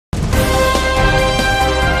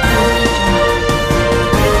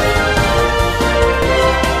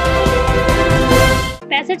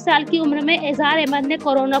65 साल की उम्र में इजहार अहमद ने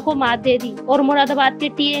कोरोना को मात दे दी और मुरादाबाद के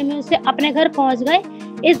टीएमयू से अपने घर पहुंच गए।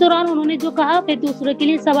 इस दौरान उन्होंने जो कहा वे दूसरों के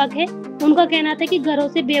लिए सबक है। उनका कहना था कि घरों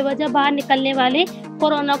से बेवजह बाहर निकलने वाले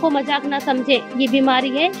कोरोना को मजाक न समझे, ये बीमारी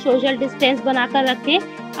है, सोशल डिस्टेंस बनाकर रखें।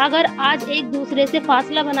 अगर आज एक दूसरे से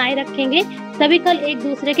फासला बनाए रखेंगे तभी कल एक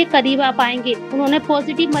दूसरे के करीब आ पाएंगे। उन्होंने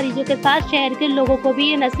पॉजिटिव मरीजों के साथ शहर के लोगों को भी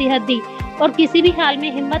ये नसीहत दी और किसी भी हाल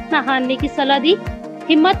में हिम्मत न हारने की सलाह दी।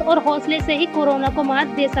 हिम्मत और हौसले से ही कोरोना को मात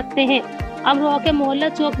दे सकते हैं। अमरोहा के मोहल्ला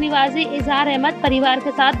चौक निवासी इजहार अहमद परिवार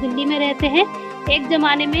के साथ दिल्ली में रहते हैं। एक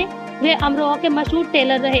जमाने में वे अमरोहा के मशहूर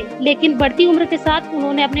टेलर रहे, लेकिन बढ़ती उम्र के साथ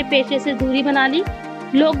उन्होंने अपने पेशे से दूरी बना ली।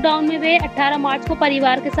 लॉकडाउन में वे 18 मार्च को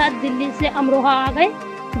परिवार के साथ दिल्ली से अमरोहा आ गए।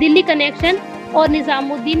 दिल्ली कनेक्शन और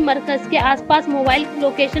निजामुद्दीन मरकज के आसपास मोबाइल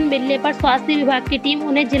लोकेशन मिलने पर स्वास्थ्य विभाग की टीम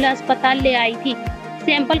उन्हें जिला अस्पताल ले आई थी।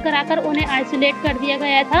 सैंपल कराकर उन्हें आइसोलेट कर दिया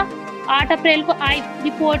गया था। 8 अप्रैल को आई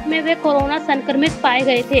रिपोर्ट में वे कोरोना संक्रमित पाए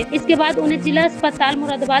गए थे। इसके बाद उन्हें जिला अस्पताल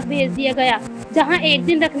मुरादाबाद भेज दिया गया, जहां एक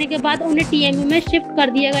दिन रखने के बाद उन्हें टीएमयू में शिफ्ट कर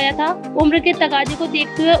दिया गया था। उम्र के तकाजे को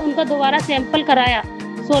देखते हुए उनका दोबारा सैंपल कराया।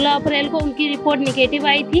 16 अप्रैल को उनकी रिपोर्ट निगेटिव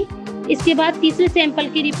आई थी। इसके बाद तीसरे सैंपल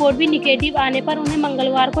की रिपोर्ट भी निगेटिव आने पर उन्हें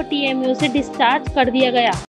मंगलवार को टीएमयू से डिस्चार्ज कर दिया गया।